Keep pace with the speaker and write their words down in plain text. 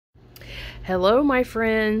Hello my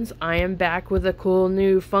friends, I am back with a cool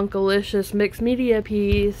new Funkalicious mixed media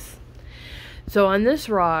piece. So on this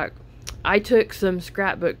rock, I took some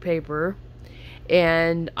scrapbook paper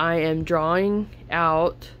and I am drawing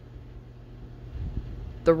out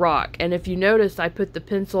the rock. And if you notice, I put the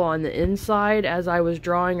pencil on the inside as I was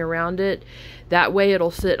drawing around it. That way it'll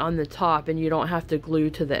sit on the top and you don't have to glue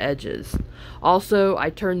to the edges. Also, I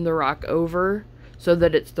turned the rock over so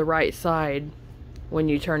that it's the right side when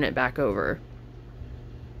you turn it back over.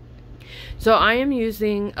 So I am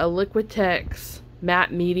using a liquitex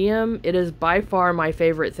matte medium. It is by far my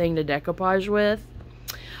favorite thing to decoupage with.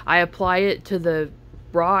 I apply it to the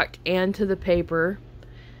rock and to the paper.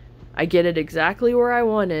 I get it exactly where I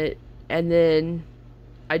want it, and then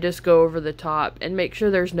I just go over the top and make sure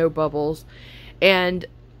there's no bubbles. And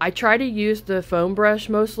I try to use the foam brush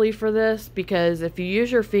mostly for this, because if you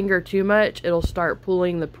use your finger too much, it'll start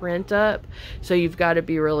pulling the print up, so you've got to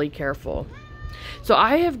be really careful. So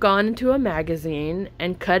I have gone into a magazine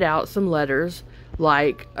and cut out some letters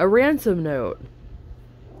like a ransom note.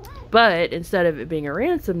 But instead of it being a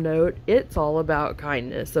ransom note, it's all about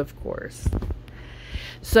kindness, of course.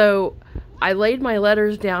 So I laid my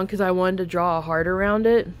letters down because I wanted to draw a heart around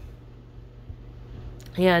it.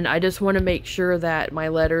 And I just want to make sure that my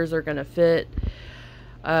letters are going to fit.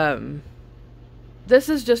 This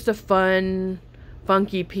is just a fun,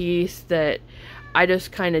 funky piece that I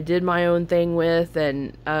just kind of did my own thing with.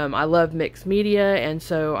 And I love mixed media, and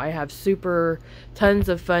so I have tons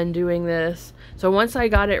of fun doing this. So once I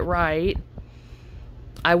got it right,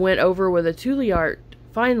 I went over with a Tule Art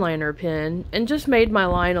fine liner pen and just made my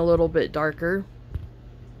line a little bit darker.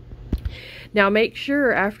 Now make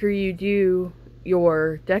sure after you do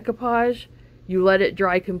your decoupage, you let it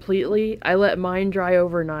dry completely. I let mine dry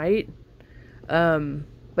overnight,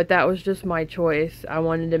 but that was just my choice. I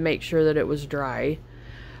wanted to make sure that it was dry,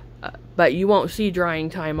 but you won't see drying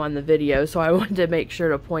time on the video, so I wanted to make sure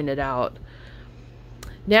to point it out.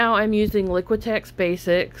 Now I'm using Liquitex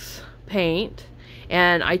Basics paint,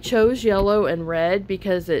 and I chose yellow and red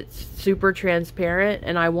because it's super transparent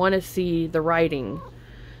and I want to see the writing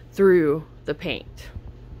through the paint.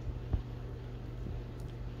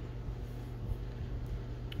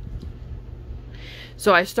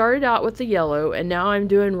 So I started out with the yellow and now I'm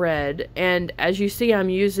doing red, and as you see, I'm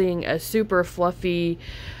using a super fluffy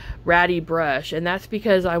ratty brush, and that's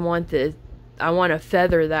because I want to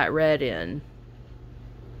feather that red in.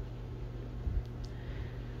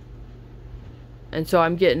 And so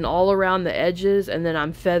I'm getting all around the edges, and then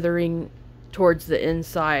I'm feathering towards the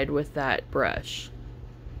inside with that brush.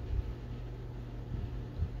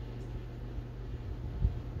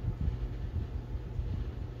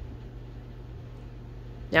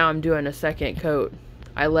 Now I'm doing a second coat.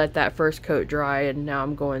 I let that first coat dry, and now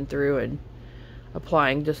I'm going through and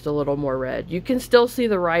applying just a little more red. You can still see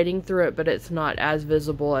the writing through it, but it's not as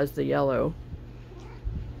visible as the yellow.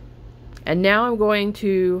 And now I'm going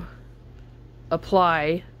to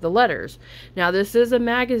apply the letters. Now this is a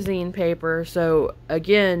magazine paper, so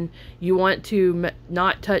again, you want to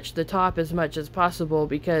not touch the top as much as possible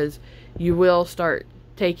because you will start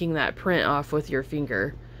taking that print off with your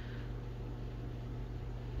finger.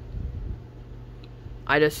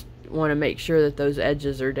 I just want to make sure that those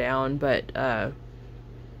edges are down, but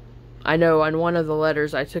I know on one of the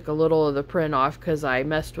letters I took a little of the print off because I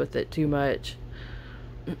messed with it too much.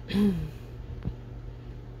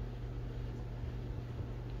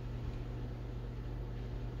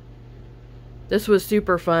 This was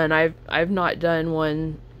super fun. I've not done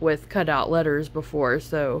one with cutout letters before,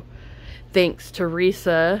 so thanks to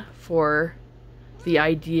Risa for the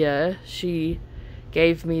idea. She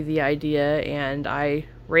gave me the idea and I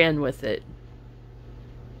ran with it.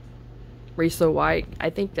 Risa White, I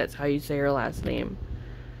think that's how you say her last name.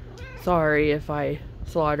 Sorry if I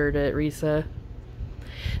slaughtered it, Risa.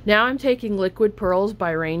 Now I'm taking Liquid Pearls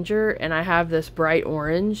by Ranger, and I have this bright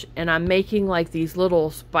orange, and I'm making like these little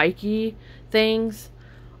spiky things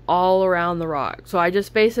all around the rock. So I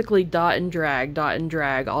just basically dot and drag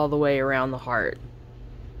all the way around the heart.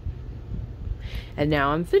 And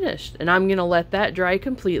now I'm finished, and I'm gonna let that dry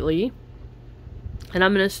completely, and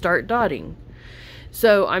I'm gonna start dotting.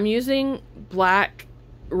 So I'm using Black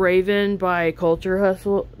Raven by Culture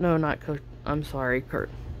Hustle. No, not Culture. I'm sorry, Kurt.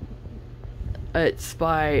 It's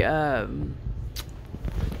by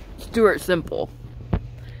Stuart Simple,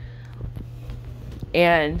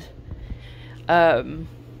 and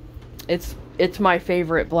it's my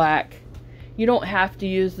favorite black. You don't have to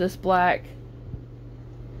use this black,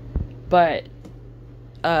 but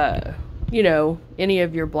you know, any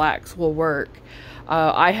of your blacks will work.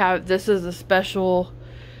 This is a special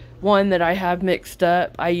one that I have mixed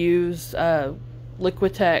up. I use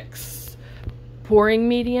liquitex pouring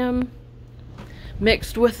medium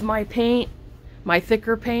mixed with my paint, my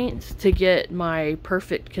thicker paints, to get my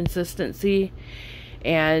perfect consistency.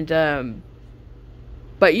 And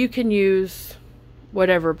but you can use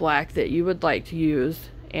whatever black that you would like to use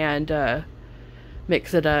and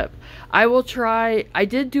mix it up. I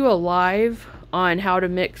did do a live on how to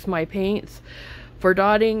mix my paints for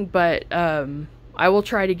dotting, but I will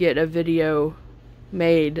try to get a video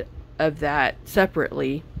made of that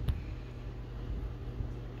separately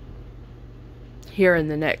here in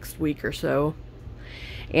the next week or so.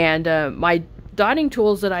 And my dotting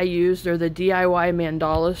tools that I used are the DIY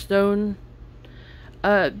Mandala Stone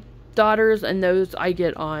dotters, and those I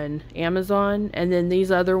get on Amazon. And then these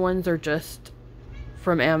other ones are just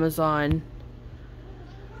from Amazon.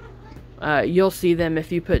 You'll see them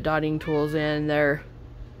if you put dotting tools in. They're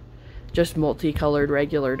just multicolored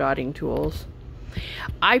regular dotting tools.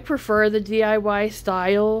 I prefer the DIY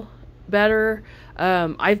style better.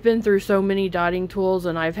 I've been through so many dotting tools,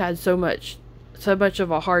 and I've had so much of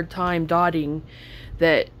a hard time dotting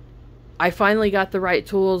that I finally got the right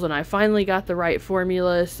tools and I finally got the right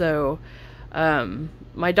formula. So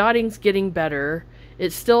my dotting's getting better.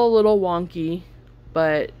 It's still a little wonky,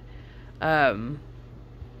 but I'm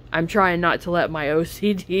trying not to let my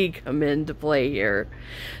OCD come into play here.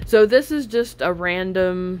 So this is just a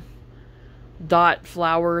random dot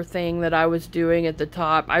flower thing that I was doing at the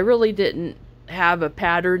top. I really didn't have a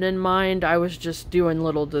pattern in mind. I was just doing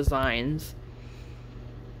little designs.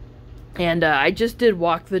 And I just did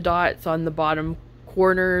walk the dots on the bottom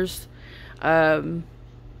corners.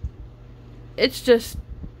 It's just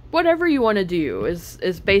whatever you want to do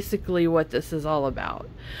is basically what this is all about.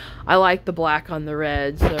 I like the black on the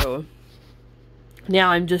red, so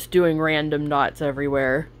now I'm just doing random dots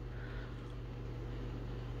everywhere.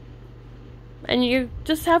 And you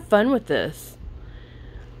just have fun with this.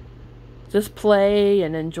 Just play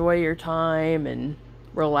and enjoy your time and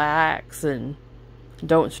relax and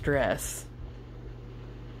don't stress.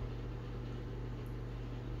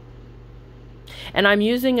 And I'm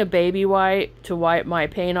using a baby wipe to wipe my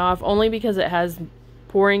paint off, only because it has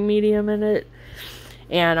pouring medium in it.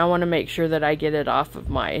 And I want to make sure that I get it off of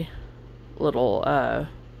my little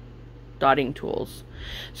dotting tools.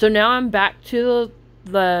 So now I'm back to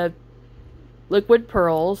the liquid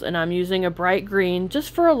pearls, and I'm using a bright green just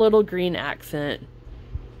for a little green accent.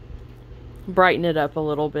 Brighten it up a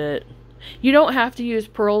little bit. You don't have to use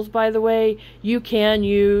pearls, by the way. You can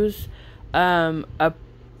use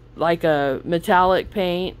like a metallic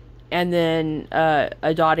paint and then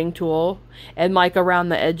a dotting tool, and like around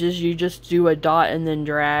the edges you just do a dot and then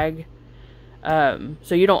drag.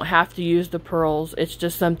 So you don't have to use the pearls. It's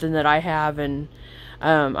just something that I have, and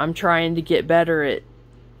I'm trying to get better at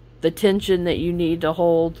the tension that you need to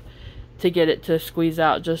hold to get it to squeeze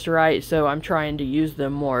out just right, so I'm trying to use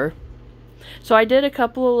them more. So I did a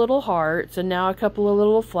couple of little hearts and now a couple of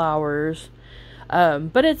little flowers,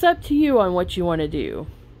 but it's up to you on what you want to do.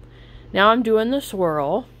 Now I'm doing the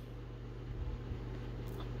swirl.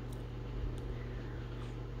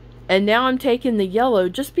 And now I'm taking the yellow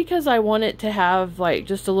just because I want it to have like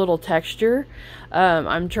just a little texture.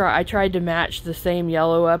 I tried to match the same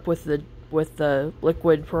yellow up with the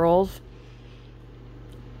liquid pearls.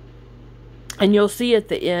 And you'll see at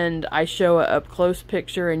the end I show a up close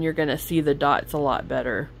picture, and you're going to see the dots a lot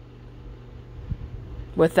better.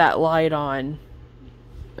 With that light on,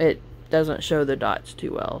 it doesn't show the dots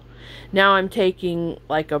too well. Now I'm taking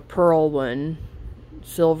like a pearl one,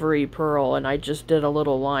 silvery pearl, and I just did a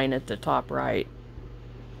little line at the top right.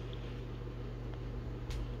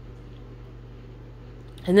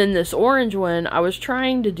 And then this orange one, I was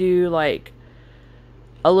trying to do like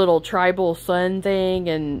a little tribal sun thing,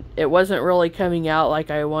 and it wasn't really coming out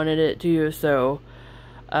like I wanted it to, so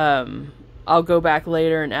I'll go back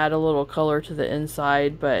later and add a little color to the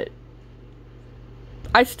inside, but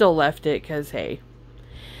I still left it because, hey,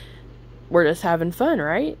 we're just having fun,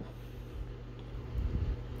 right?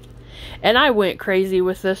 And I went crazy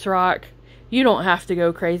with this rock. You don't have to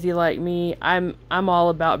go crazy like me. I'm all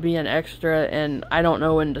about being extra, and I don't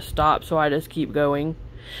know when to stop, so I just keep going.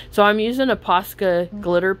 So I'm using a Posca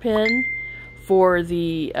glitter pen for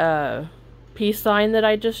the peace sign that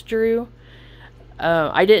I just drew.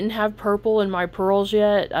 I didn't have purple in my pearls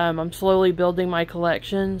yet. I'm slowly building my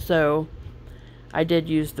collection, so I did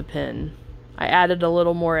use the pen. I added a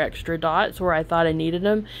little more extra dots where I thought I needed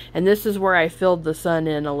them, and this is where I filled the sun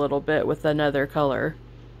in a little bit with another color.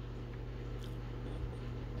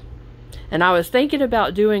 And I was thinking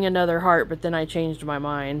about doing another heart, but then I changed my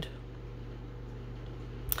mind.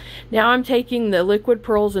 Now I'm taking the liquid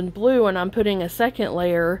pearls in blue and I'm putting a second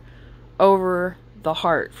layer over the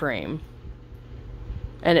heart frame.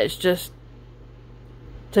 And it's just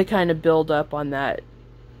to kind of build up on that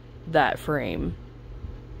frame.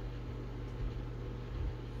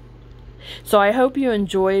 So I hope you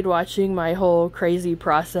enjoyed watching my whole crazy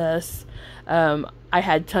process. I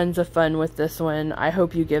had tons of fun with this one. I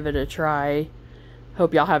hope you give it a try.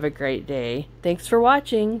 Hope y'all have a great day. Thanks for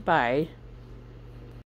watching. Bye.